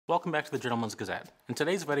Welcome back to the Gentleman's Gazette. In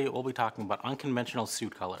today's video, we'll be talking about unconventional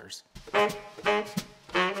suit colors.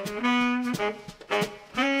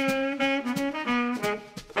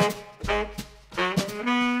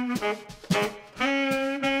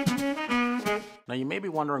 Now you may be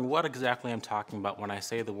wondering what exactly I'm talking about when I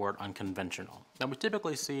say the word unconventional. Now we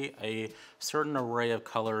typically see a certain array of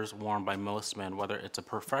colors worn by most men, whether it's a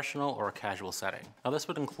professional or a casual setting. Now this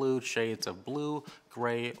would include shades of blue,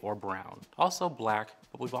 gray, or brown. Also black,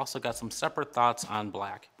 but we've also got some separate thoughts on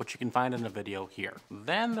black, which you can find in a video here.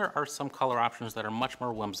 Then there are some color options that are much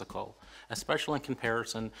more whimsical, especially in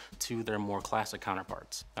comparison to their more classic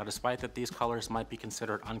counterparts. Now despite that these colors might be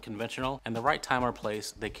considered unconventional, in the right time or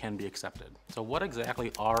place they can be accepted. So what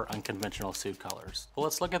exactly are unconventional suit colors? Well,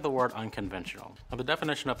 let's look at the word unconventional. Now the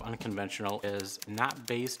definition of unconventional is not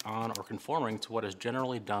based on or conforming to what is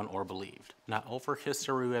generally done or believed. Now over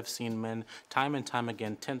history we have seen men time and time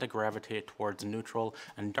again tend to gravitate towards neutral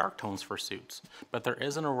and dark tones for suits, but there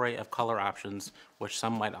is an array of color options which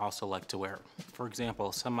some might also like to wear. For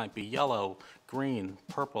example, some might be yellow, green,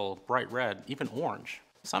 purple, bright red, even orange.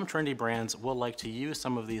 Some trendy brands will like to use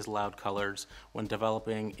some of these loud colors when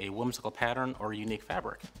developing a whimsical pattern or a unique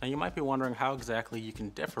fabric. Now you might be wondering how exactly you can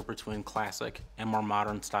differ between classic and more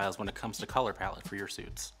modern styles when it comes to color palette for your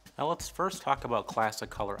suits. Now let's first talk about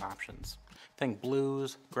classic color options. Think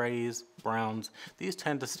blues, grays, browns. These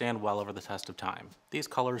tend to stand well over the test of time. These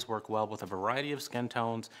colors work well with a variety of skin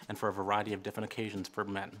tones and for a variety of different occasions for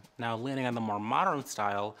men. Now leaning on the more modern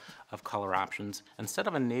style of color options, instead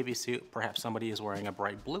of a navy suit, perhaps somebody is wearing a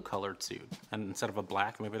bright blue colored suit. And instead of a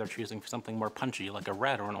black, maybe they're choosing something more punchy like a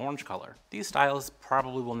red or an orange color. These styles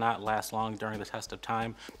probably will not last long during the test of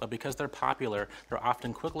time, but because they're popular, they're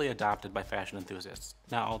often quickly adopted by fashion enthusiasts.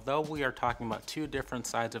 Now although we are talking about two different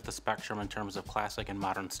sides of the spectrum in terms of classic and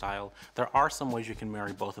modern style, there are some ways you can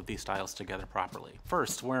marry both of these styles together properly.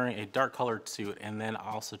 First, wearing a dark colored suit and then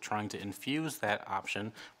also trying to infuse that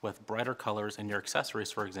option with brighter colors in your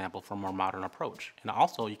accessories, for example, for a more modern approach. And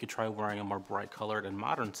also you could try wearing a more bright colored and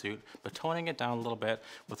modern suit, but toning it down a little bit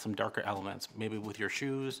with some darker elements, maybe with your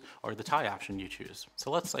shoes or the tie option you choose.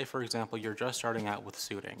 So let's say, for example, you're just starting out with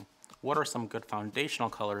suiting. What are some good foundational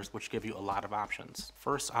colors which give you a lot of options?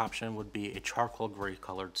 First option would be a charcoal gray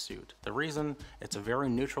colored suit. The reason, it's a very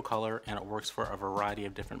neutral color and it works for a variety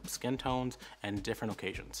of different skin tones and different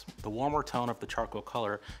occasions. The warmer tone of the charcoal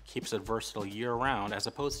color keeps it versatile year round as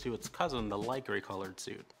opposed to its cousin, the light gray colored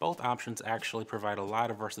suit. Both options actually provide a lot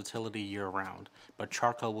of versatility year round, but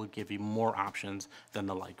charcoal would give you more options than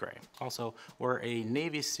the light gray. Also, where a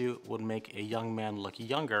navy suit would make a young man look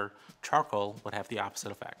younger, charcoal would have the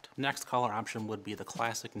opposite effect. Next color option would be the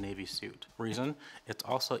classic navy suit. Reason, it's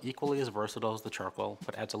also equally as versatile as the charcoal,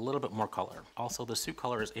 but adds a little bit more color. Also, the suit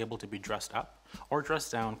color is able to be dressed up or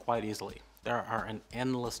dressed down quite easily. There are an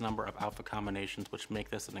endless number of outfit combinations which make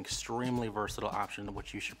this an extremely versatile option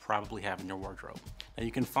which you should probably have in your wardrobe. Now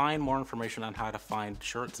you can find more information on how to find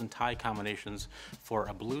shirts and tie combinations for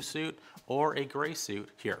a blue suit or a gray suit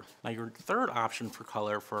here. Now your third option for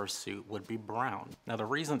color for a suit would be brown. Now the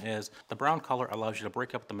reason is the brown color allows you to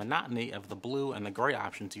break up the monotony of the blue and the gray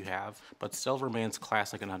options you have, but still remains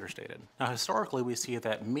classic and understated. Now historically we see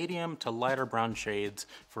that medium to lighter brown shades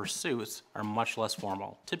for suits are much less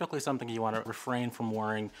formal. Typically something you want to refrain from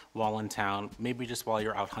wearing while in town, maybe just while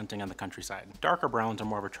you're out hunting on the countryside. Darker browns or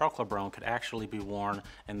more of a charcoal brown could actually be worn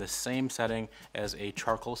in the same setting as a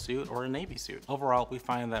charcoal suit or a navy suit. Overall, we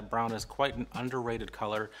find that brown is quite an underrated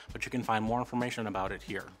color, but you can find more information about it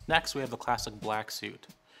here. Next, we have the classic black suit.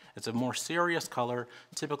 It's a more serious color,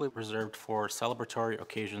 typically reserved for celebratory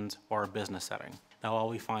occasions or a business setting. Now while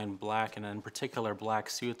we find black, and in particular black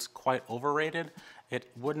suits, quite overrated, it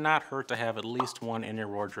would not hurt to have at least one in your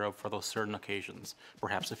wardrobe for those certain occasions,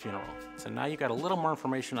 perhaps a funeral. So now you got a little more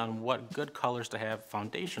information on what good colors to have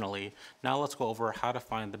foundationally. Now let's go over how to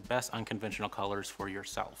find the best unconventional colors for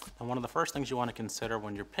yourself. And one of the first things you want to consider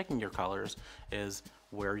when you're picking your colors is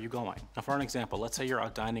where are you going? Now for an example, let's say you're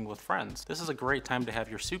out dining with friends. This is a great time to have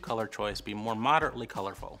your suit color choice be more moderately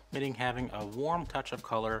colorful, meaning having a warm touch of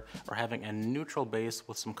color or having a neutral base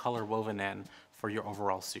with some color woven in for your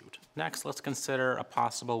overall suit. Next, let's consider a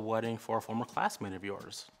possible wedding for a former classmate of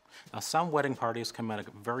yours. Now some wedding parties command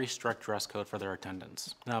a very strict dress code for their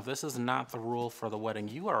attendance. Now if this is not the rule for the wedding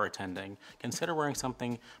you are attending, consider wearing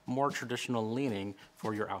something more traditional leaning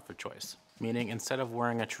for your outfit choice. Meaning instead of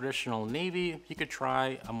wearing a traditional navy, you could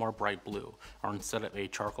try a more bright blue, or instead of a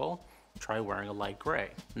charcoal, Try wearing a light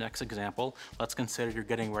gray. Next example, let's consider you're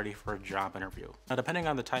getting ready for a job interview. Now, depending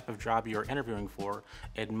on the type of job you're interviewing for,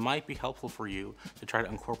 it might be helpful for you to try to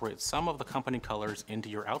incorporate some of the company colors into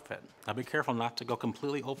your outfit. Now, be careful not to go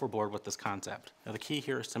completely overboard with this concept. Now, the key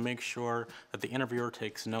here is to make sure that the interviewer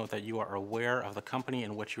takes note that you are aware of the company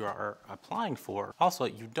in which you are applying for. Also,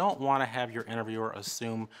 you don't want to have your interviewer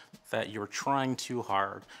assume that you're trying too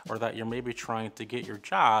hard or that you're maybe trying to get your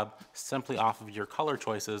job simply off of your color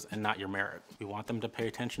choices and not your merit. We want them to pay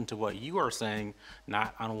attention to what you are saying,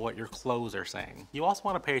 not on what your clothes are saying. You also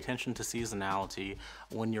want to pay attention to seasonality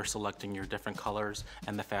when you're selecting your different colors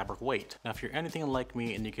and the fabric weight. Now, if you're anything like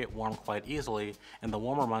me and you get warm quite easily, in the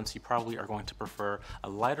warmer months you probably are going to prefer a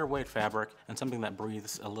lighter weight fabric and something that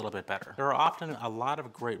breathes a little bit better. There are often a lot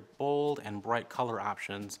of great bold and bright color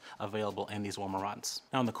options available in these warmer months.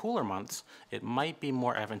 Now, in the cooler months, it might be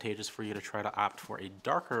more advantageous for you to try to opt for a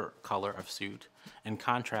darker color of suit in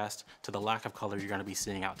contrast to the lack of color you're going to be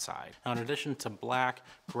seeing outside. Now, in addition to black,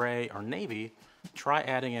 gray, or navy, try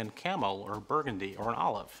adding in camel or burgundy or an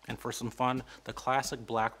olive. And for some fun, the classic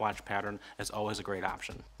black watch pattern is always a great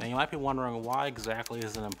option. Now, you might be wondering, why exactly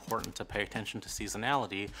is it important to pay attention to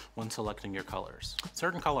seasonality when selecting your colors?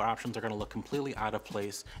 Certain color options are going to look completely out of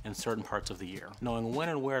place in certain parts of the year. Knowing when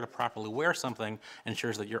and where to properly wear something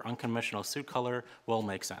ensures that your unconventional suit color will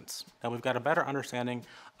make sense. Now, we've got a better understanding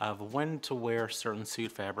of when to wear certain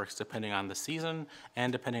suit fabrics depending on the season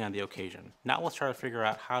and depending on the occasion. Now let's try to figure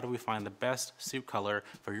out, how do we find the best suit color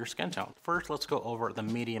for your skin tone. First, let's go over the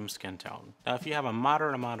medium skin tone. Now, if you have a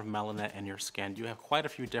moderate amount of melanin in your skin, you have quite a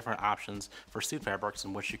few different options for suit fabrics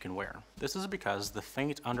in which you can wear. This is because the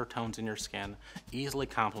faint undertones in your skin easily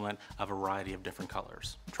complement a variety of different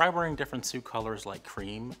colors. Try wearing different suit colors like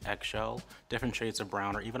cream, eggshell, different shades of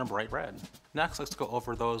brown, or even a bright red. Next, let's go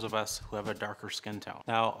over those of us who have a darker skin tone.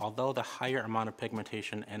 Now, although the higher amount of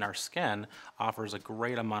pigmentation in our skin offers a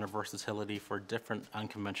great amount of versatility for different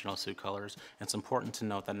unconventional suit colors, it's important to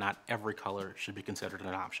note that not every color should be considered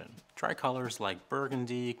an option. Try colors like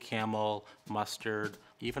burgundy, camel, mustard,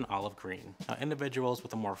 even olive green. Now, individuals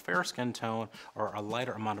with a more fair skin tone or a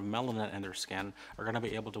lighter amount of melanin in their skin are going to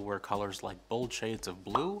be able to wear colors like bold shades of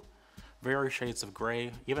blue, various shades of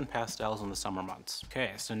gray, even pastels in the summer months.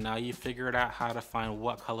 Okay, so now you figured out how to find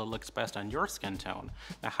what color looks best on your skin tone.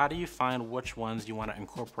 Now, how do you find which ones you want to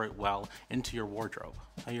incorporate well into your wardrobe?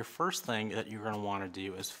 Now, your first thing that you're going to want to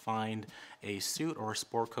do is find a suit or a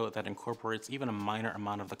sport coat that incorporates even a minor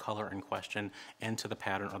amount of the color in question into the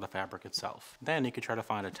pattern or the fabric itself. Then you could try to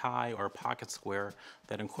find a tie or a pocket square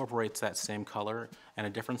that incorporates that same color and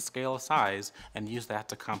a different scale of size, and use that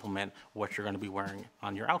to complement what you're going to be wearing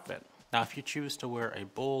on your outfit. Now, if you choose to wear a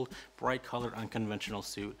bold, bright colored unconventional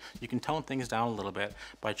suit, you can tone things down a little bit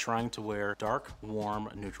by trying to wear dark, warm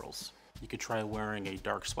neutrals. You could try wearing a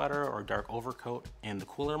dark sweater or dark overcoat in the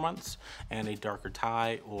cooler months, and a darker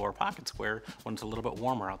tie or pocket square when it's a little bit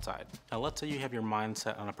warmer outside. Now, let's say you have your mind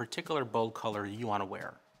set on a particular bold color you want to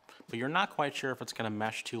wear, but you're not quite sure if it's going to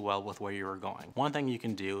mesh too well with where you are going. One thing you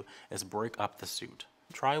can do is break up the suit.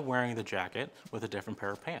 Try wearing the jacket with a different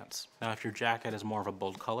pair of pants. Now, if your jacket is more of a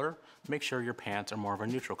bold color, make sure your pants are more of a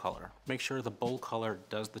neutral color. Make sure the bold color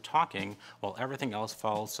does the talking while everything else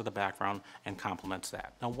falls to the background and complements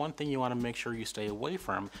that. Now, one thing you want to make sure you stay away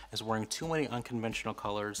from is wearing too many unconventional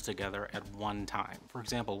colors together at one time. For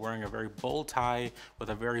example, wearing a very bold tie with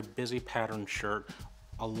a very busy patterned shirt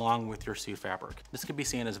along with your suit fabric. This could be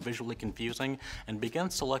seen as visually confusing and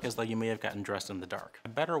begins to look as though you may have gotten dressed in the dark. A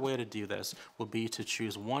better way to do this would be to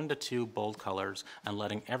choose 1 to 2 bold colors and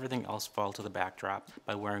letting everything else fall to the backdrop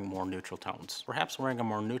by wearing more neutral tones. Perhaps wearing a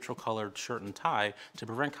more neutral colored shirt and tie to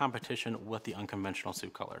prevent competition with the unconventional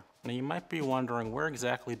suit color. Now, you might be wondering, where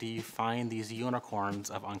exactly do you find these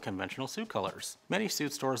unicorns of unconventional suit colors? Many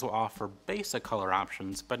suit stores will offer basic color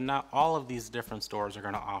options, but not all of these different stores are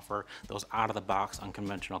going to offer those out-of-the-box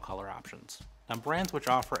unconventional color options. Now, brands which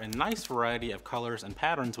offer a nice variety of colors and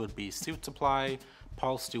patterns would be Suit Supply,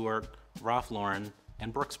 Paul Stewart, Ralph Lauren,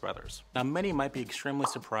 and Brooks Brothers. Now, many might be extremely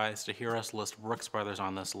surprised to hear us list Brooks Brothers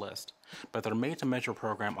on this list, but their made-to-measure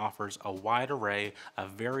program offers a wide array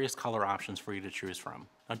of various color options for you to choose from.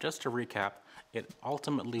 Now, just to recap, it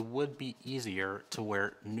ultimately would be easier to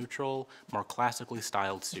wear neutral, more classically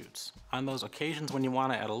styled suits. On those occasions when you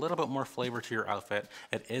want to add a little bit more flavor to your outfit,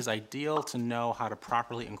 it is ideal to know how to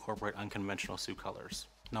properly incorporate unconventional suit colors.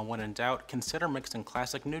 Now, when in doubt, consider mixing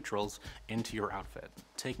classic neutrals into your outfit.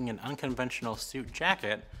 taking an unconventional suit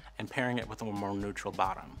jacket and pairing it with a more neutral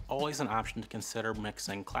bottom. Always an option to consider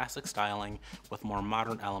mixing classic styling with more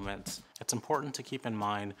modern elements. It's important to keep in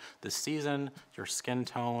mind the season, your skin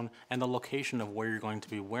tone, and the location of where you're going to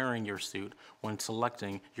be wearing your suit when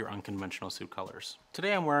selecting your unconventional suit colors.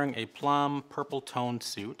 Today I'm wearing a plum purple toned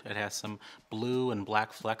suit. It has some blue and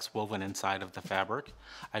black flecks woven inside of the fabric.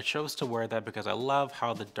 I chose to wear that because I love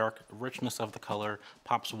how the dark richness of the color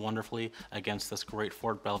pops wonderfully against this great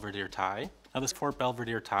Fort Belvedere tie. Now this Fort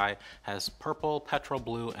Belvedere tie has purple, petrol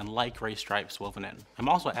blue, and light gray stripes woven in. I'm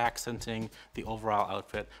also accenting the overall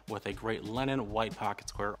outfit with a great linen white pocket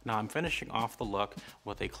square. Now I'm finishing off the look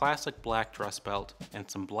with a classic black dress belt and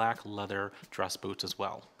some black leather dress boots as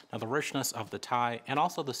well. Now the richness of the tie and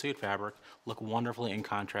also the suit fabric look wonderfully in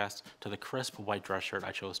contrast to the crisp white dress shirt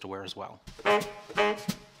I chose to wear as well.